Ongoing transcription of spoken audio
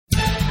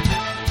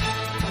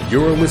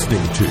You're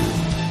listening to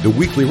the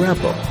Weekly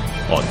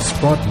Wrap-Up on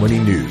Sprott Money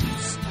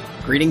News.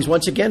 Greetings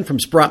once again from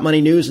Sprott Money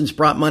News and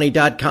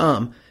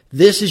SprottMoney.com.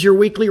 This is your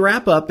Weekly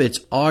Wrap-Up. It's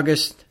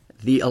August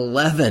the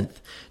 11th,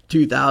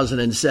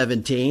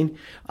 2017.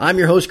 I'm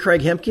your host,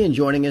 Craig Hemke, and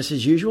joining us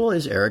as usual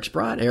is Eric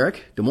Sprott.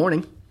 Eric, good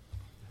morning.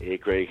 Hey,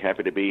 Craig.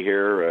 Happy to be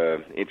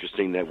here.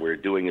 Interesting that we're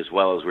doing as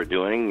well as we're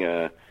doing.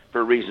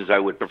 For reasons I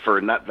would prefer,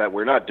 not that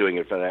we're not doing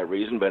it for that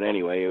reason, but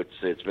anyway,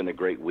 it's been a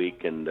great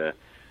week, and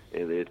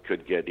it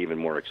could get even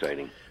more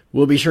exciting.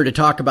 We'll be sure to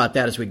talk about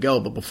that as we go.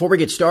 But before we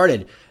get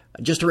started,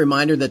 just a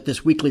reminder that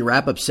this weekly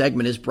wrap-up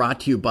segment is brought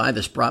to you by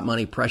the Sprott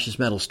Money Precious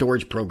Metal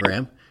Storage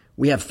Program.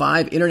 We have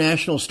 5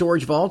 international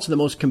storage vaults and the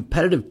most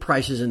competitive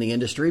prices in the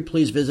industry.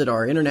 Please visit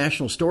our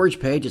international storage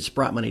page at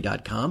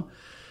SprottMoney.com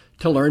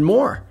to learn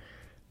more.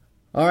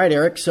 All right,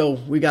 Eric, so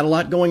we got a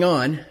lot going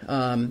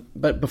on.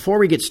 But before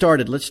we get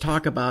started, let's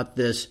talk about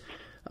this,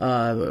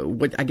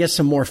 I guess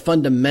some more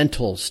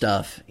fundamental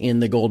stuff in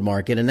the gold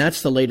market, and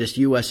that's the latest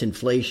U.S.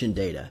 inflation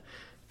data.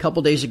 A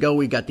couple days ago,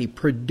 we got the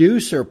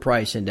producer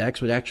price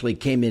index, which actually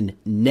came in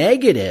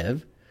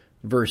negative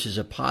versus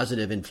a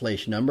positive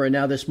inflation number. And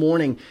now this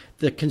morning,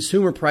 the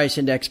consumer price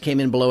index came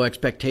in below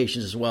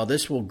expectations as well.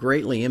 This will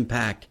greatly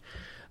impact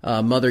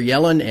Mother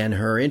Yellen and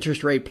her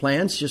interest rate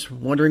plans. Just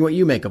wondering what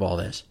you make of all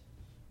this.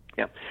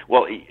 Yeah,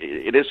 well,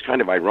 it is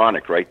kind of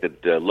ironic, right,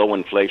 that low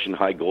inflation,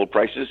 high gold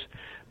prices.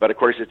 But, of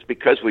course, it's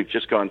because we've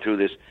just gone through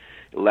this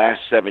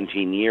last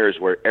 17 years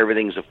where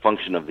everything's a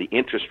function of the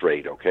interest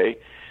rate, okay?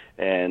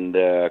 And,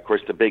 of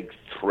course, the big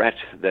threat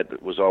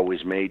that was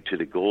always made to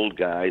the gold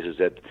guys is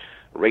that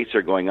rates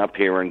are going up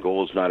here and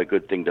gold's not a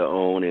good thing to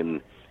own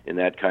in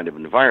that kind of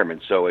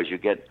environment. So as you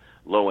get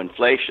low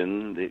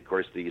inflation, of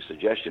course, the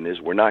suggestion is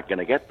we're not going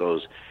to get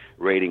those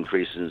rate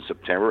increases in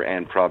September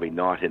and probably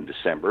not in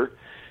December.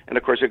 And,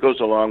 of course, it goes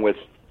along with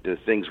the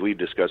things we've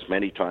discussed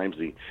many times,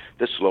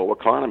 the slow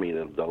economy,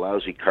 the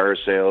lousy car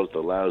sales,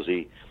 the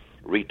lousy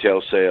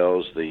retail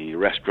sales, the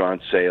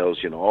restaurant sales,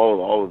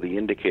 all of the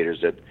indicators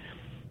that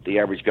the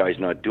average guy's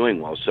not doing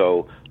well.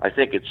 So I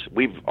think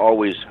we've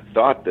always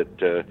thought that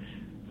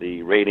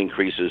the rate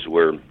increases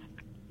were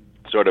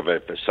sort of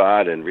a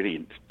facade and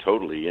really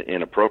totally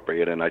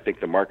inappropriate, and I think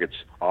the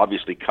market's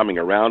obviously coming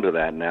around to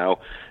that now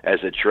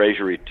as the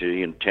Treasury,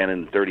 10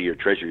 and 30-year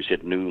Treasuries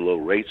hit new low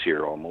rates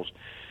here almost.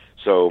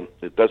 So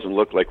it doesn't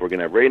look like we're going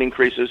to have rate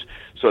increases,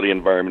 so the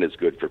environment is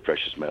good for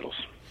precious metals.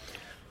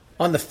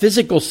 On the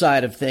physical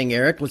side of thing,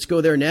 Eric, let's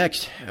go there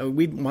next.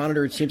 We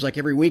monitor, it seems like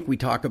every week we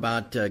talk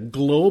about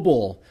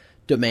global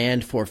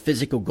demand for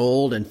physical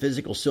gold and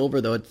physical silver,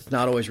 though it's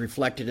not always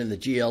reflected in the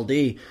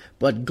GLD.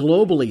 But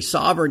globally,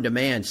 sovereign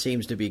demand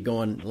seems to be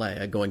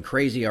going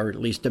crazy, or at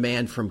least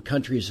demand from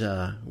countries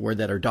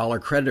that are dollar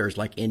creditors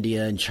like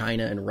India and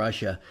China and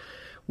Russia.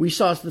 We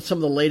saw some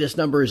of the latest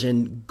numbers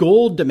in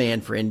gold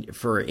demand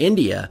for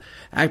India,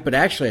 but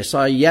actually I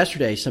saw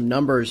yesterday some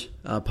numbers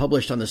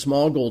published on the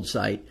Small Gold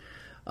site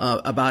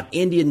about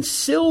Indian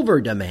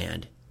silver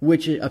demand,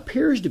 which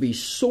appears to be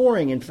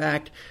soaring. In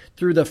fact,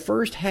 through the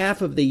first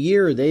half of the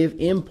year, they've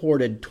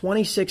imported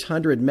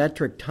 2,600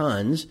 metric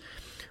tons,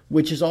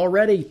 which is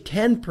already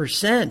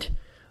 10%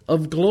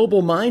 of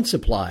global mine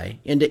supply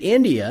into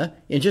India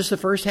in just the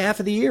first half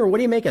of the year. What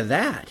do you make of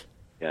that?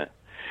 Yeah.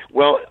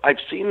 Well, I've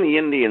seen the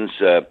Indians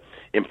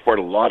import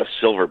a lot of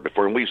silver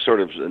before, and we've sort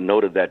of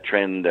noted that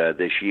trend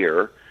this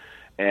year.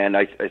 And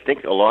I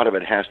think a lot of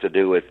it has to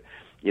do with,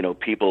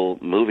 people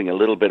moving a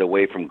little bit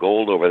away from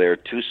gold over there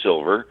to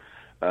silver.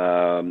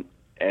 And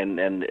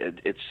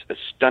it's a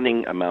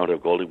stunning amount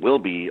of gold. It will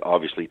be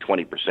obviously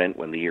 20%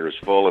 when the year is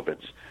full. If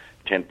it's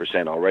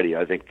 10% already,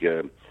 I think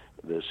the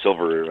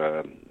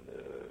silver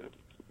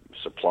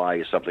supply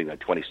is something like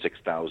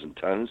 26,000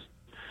 tons.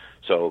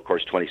 So, of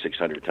course,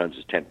 2,600 tons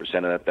is 10%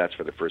 of that. That's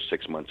for the first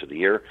 6 months of the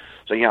year.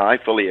 So, yeah, I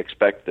fully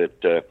expect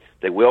that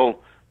they will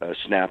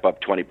snap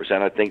up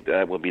 20%. I think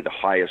that will be the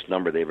highest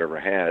number they've ever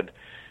had.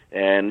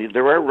 And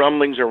there are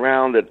rumblings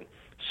around that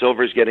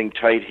silver's getting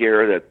tight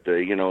here, that,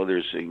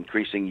 there's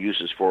increasing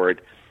uses for it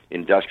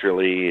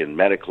industrially and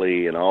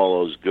medically and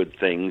all those good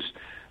things.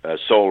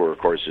 Solar, of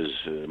course,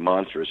 is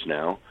monstrous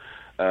now.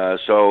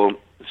 So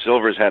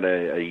silver's had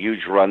a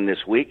huge run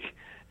this week.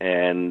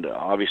 And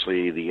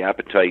obviously the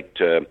appetite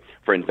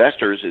for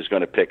investors is going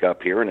to pick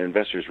up here, and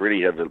investors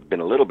really have been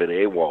a little bit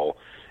AWOL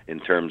in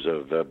terms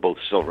of both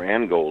silver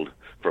and gold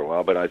for a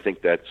while, but I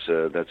think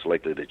that's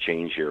likely to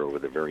change here over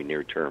the very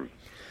near term.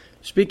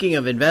 Speaking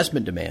of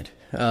investment demand,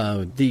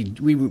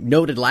 we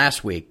noted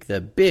last week the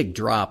big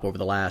drop over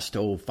the last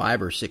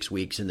 5 or 6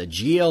 weeks in the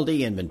GLD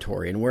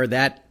inventory and where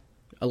that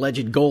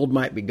alleged gold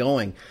might be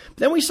going. But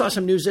then we saw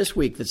some news this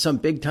week that some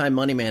big-time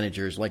money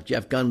managers like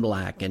Jeff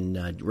Gundlach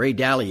and Ray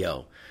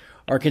Dalio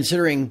are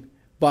considering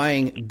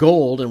buying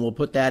gold, and we'll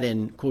put that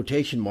in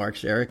quotation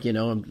marks, Eric,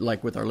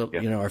 like with our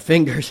our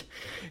fingers,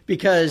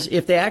 because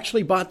if they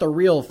actually bought the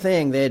real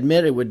thing, they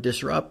admit it would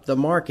disrupt the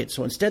market.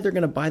 So instead, they're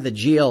going to buy the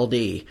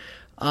GLD.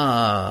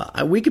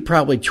 We could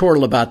probably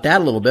chortle about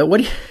that a little bit.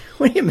 What do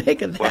you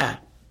make of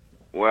that?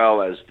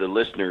 Well, as the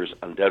listeners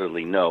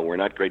undoubtedly know, we're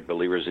not great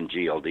believers in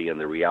GLD and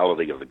the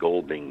reality of the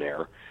gold being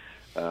there.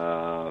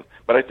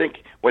 But I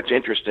think what's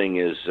interesting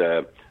is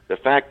the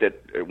fact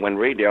that when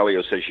Ray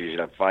Dalio says you should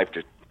have 5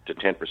 to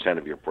 10%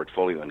 of your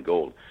portfolio in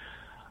gold,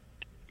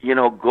 you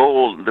know,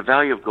 gold, the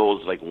value of gold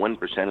is like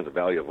 1% of the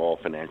value of all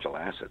financial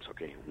assets,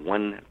 okay?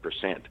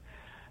 1%.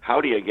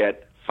 How do you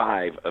get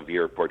 5 of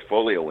your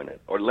portfolio in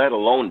it, or let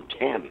alone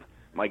 10?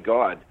 My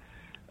God,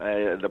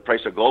 the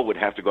price of gold would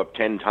have to go up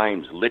 10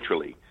 times,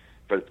 literally,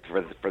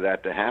 for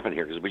that to happen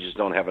here, because we just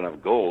don't have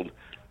enough gold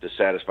to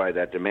satisfy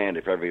that demand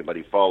if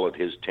everybody followed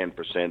his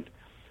 10%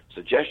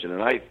 suggestion.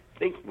 And I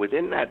think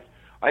within that,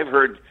 I've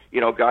heard,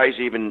 you know, guys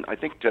even, I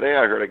think today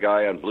I heard a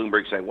guy on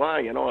Bloomberg saying, well,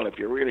 you know, and if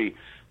you really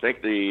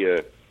think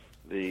the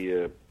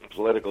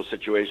political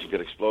situation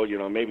could explode, you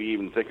know, maybe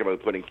even think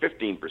about putting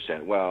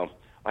 15%. Well,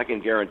 I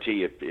can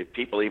guarantee if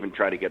people even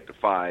try to get to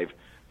 5,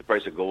 the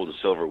price of gold and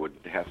silver would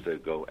have to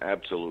go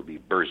absolutely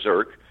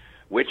berserk,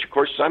 which, of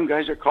course, some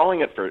guys are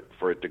calling it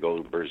for it to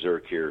go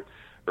berserk here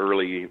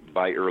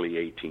by early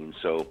 18.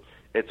 So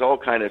it's all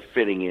kind of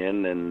fitting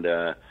in. And,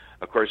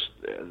 of course,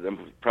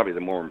 probably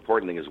the more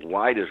important thing is,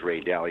 why does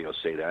Ray Dalio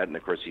say that? And,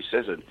 of course, he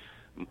says it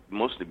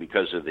mostly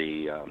because of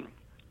the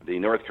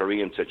North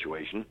Korean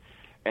situation.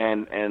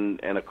 And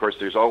of course,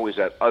 there's always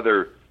that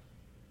other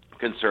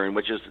concern,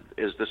 which is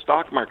the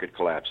stock market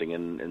collapsing.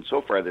 And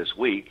so far this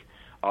week,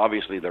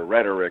 obviously the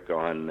rhetoric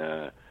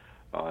on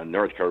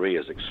North Korea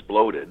has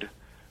exploded,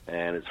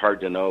 and it's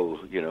hard to know,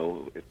 you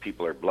know, if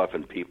people are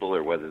bluffing people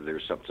or whether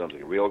there's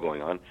something real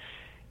going on.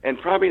 And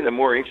probably the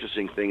more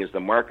interesting thing is the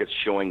market's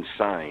showing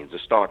signs. The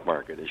stock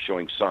market is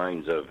showing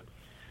signs of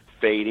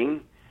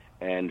fading,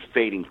 and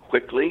fading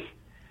quickly.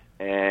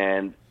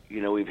 And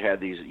you know, we've had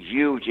these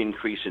huge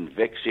increase in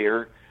VIX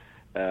here,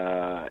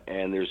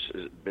 and there's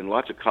been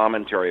lots of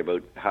commentary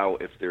about how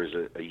if there's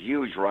a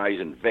huge rise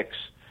in VIX,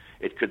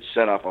 it could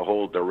set off a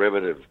whole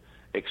derivative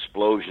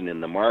explosion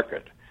in the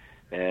market.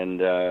 And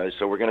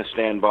so we're going to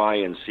stand by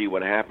and see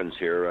what happens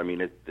here. I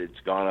mean,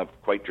 it's gone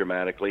up quite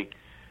dramatically,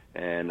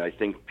 and I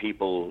think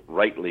people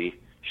rightly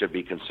should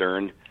be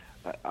concerned.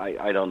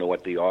 I don't know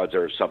what the odds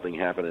are of something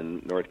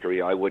happening in North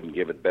Korea. I wouldn't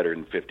give it better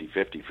than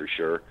 50-50 for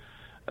sure.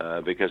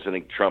 Because I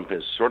think Trump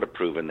has sort of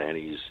proven that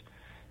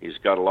he's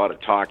got a lot of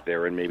talk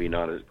there and maybe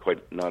not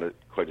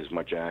quite as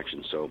much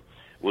action. So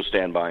we'll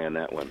stand by on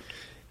that one.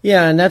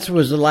 Yeah, and that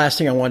was the last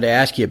thing I wanted to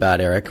ask you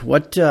about, Eric.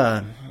 What,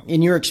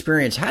 in your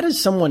experience, how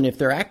does someone, if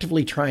they're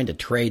actively trying to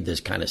trade this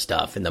kind of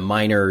stuff in the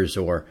minors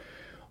or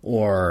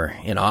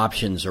in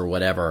options or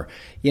whatever,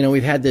 you know,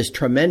 we've had this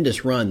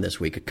tremendous run this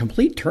week, a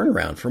complete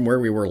turnaround from where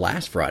we were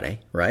last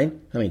Friday, right?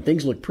 I mean,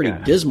 things looked pretty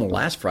dismal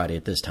last Friday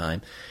at this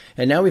time.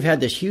 And now we've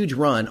had this huge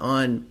run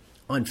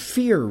on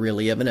fear,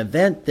 really, of an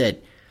event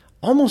that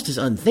almost is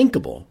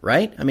unthinkable,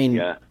 right? I mean,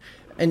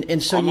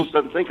 and so almost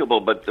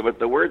unthinkable. But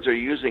the words they're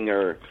using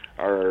are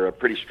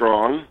pretty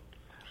strong.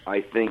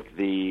 I think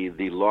the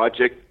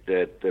logic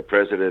that the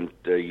president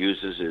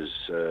uses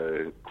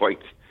is quite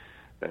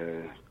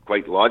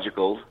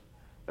logical,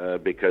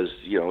 because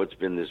you know it's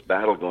been this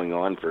battle going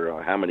on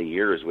for how many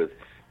years with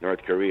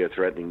North Korea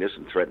threatening this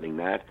and threatening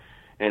that.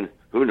 And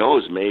who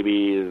knows,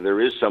 maybe there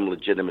is some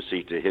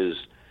legitimacy to his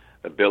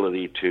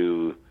ability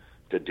to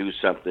do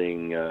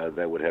something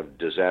that would have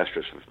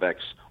disastrous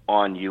effects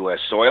on U.S.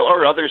 soil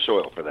or other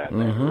soil for that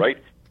matter, right?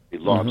 If he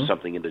lobbed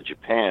something into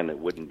Japan, it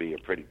wouldn't be a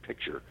pretty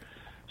picture.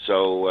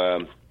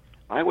 So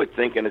I would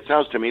think, and it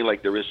sounds to me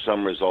like there is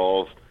some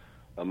resolve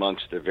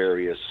amongst the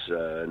various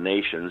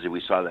nations.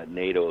 We saw that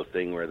NATO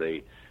thing where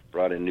they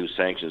brought in new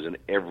sanctions, and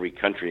every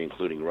country,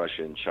 including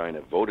Russia and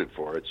China, voted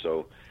for it.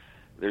 So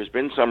there's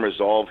been some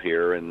resolve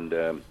here,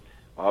 and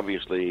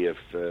obviously if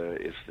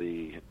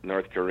the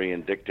North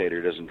Korean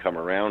dictator doesn't come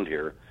around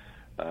here,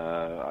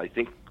 I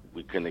think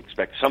we can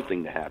expect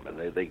something to happen.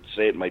 They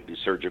say it might be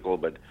surgical,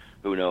 but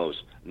who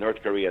knows?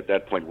 North Korea at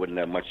that point wouldn't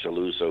have much to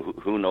lose, so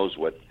who knows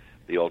what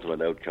the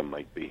ultimate outcome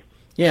might be.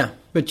 Yeah,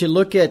 but you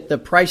look at the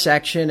price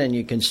action and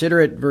you consider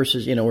it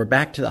versus, you know, we're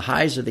back to the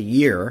highs of the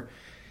year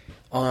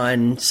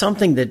on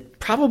something that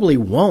probably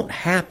won't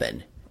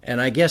happen. And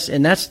I guess,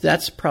 and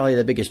that's probably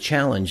the biggest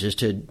challenge, is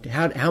to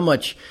how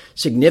much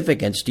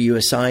significance do you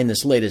assign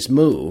this latest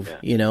move,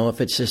 you know,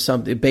 if it's just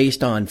something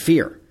based on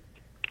fear?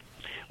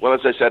 Well,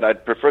 as I said,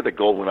 I'd prefer the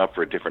gold went up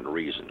for a different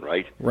reason,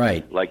 right?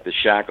 Right. Like the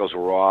shackles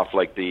were off,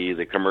 like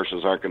the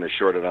commercials aren't going to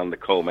short it on the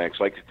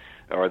COMEX,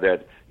 or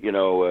that, you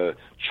know,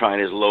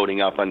 China's loading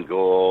up on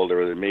gold,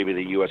 or maybe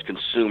the U.S.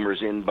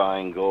 consumers in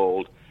buying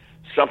gold.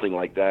 Something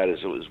like that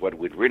is what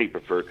we'd really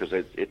prefer, because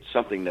it's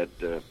something that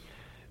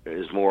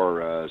is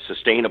more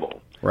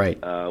sustainable. Right.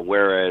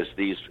 Whereas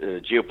these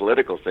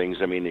geopolitical things,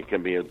 I mean, it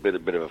can be a bit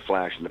of a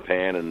flash in the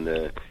pan,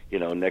 and you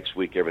know, next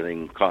week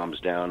everything calms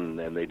down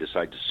and they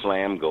decide to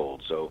slam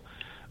gold. So,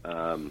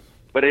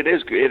 but it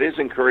is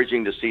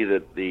encouraging to see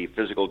that the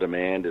physical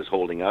demand is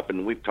holding up,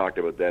 and we've talked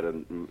about that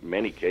in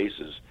many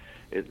cases.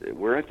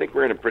 I think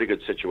we're in a pretty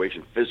good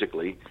situation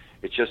physically.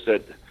 It's just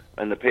that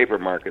in the paper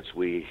markets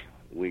we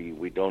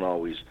don't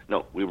always,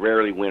 we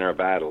rarely win our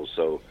battles.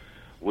 So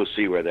we'll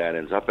see where that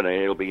ends up. And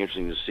it'll be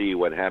interesting to see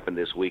what happened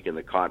this week in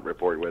the Cotton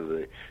Report, whether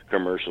the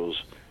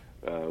commercials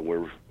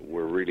were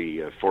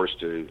really forced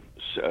to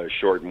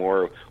short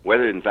more,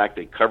 whether in fact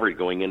they covered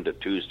going into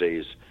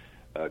Tuesday's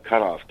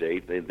cutoff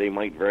date. They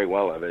might very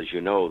well have. As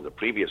you know, the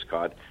previous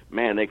COT,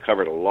 man, they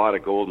covered a lot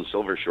of gold and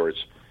silver shorts.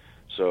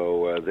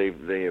 So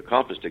they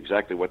accomplished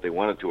exactly what they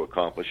wanted to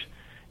accomplish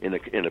in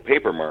the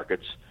paper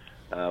markets.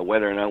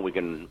 Whether or not we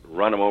can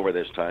run them over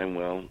this time,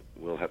 well,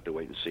 we'll have to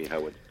wait and see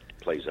how it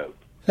plays out.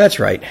 That's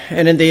right.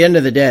 And at the end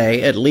of the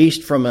day, at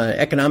least from an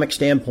economic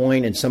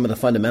standpoint and some of the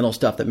fundamental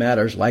stuff that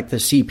matters, like the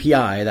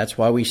CPI, that's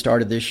why we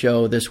started this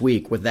show this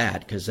week with that,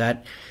 because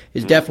that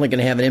is definitely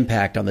going to have an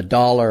impact on the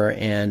dollar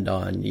and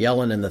on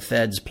Yellen and the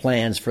Fed's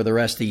plans for the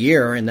rest of the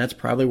year. And that's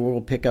probably where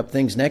we'll pick up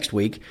things next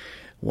week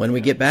when we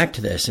get back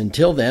to this.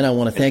 Until then, I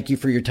want to thank you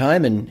for your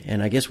time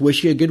and I guess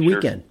wish you a good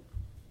weekend.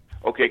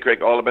 Okay,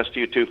 Craig, all the best to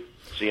you too.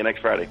 See you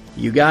next Friday.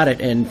 You got it.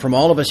 And from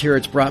all of us here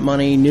at Sprott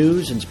Money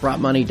News and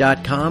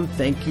SprottMoney.com,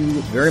 thank you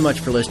very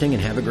much for listening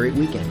and have a great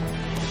weekend.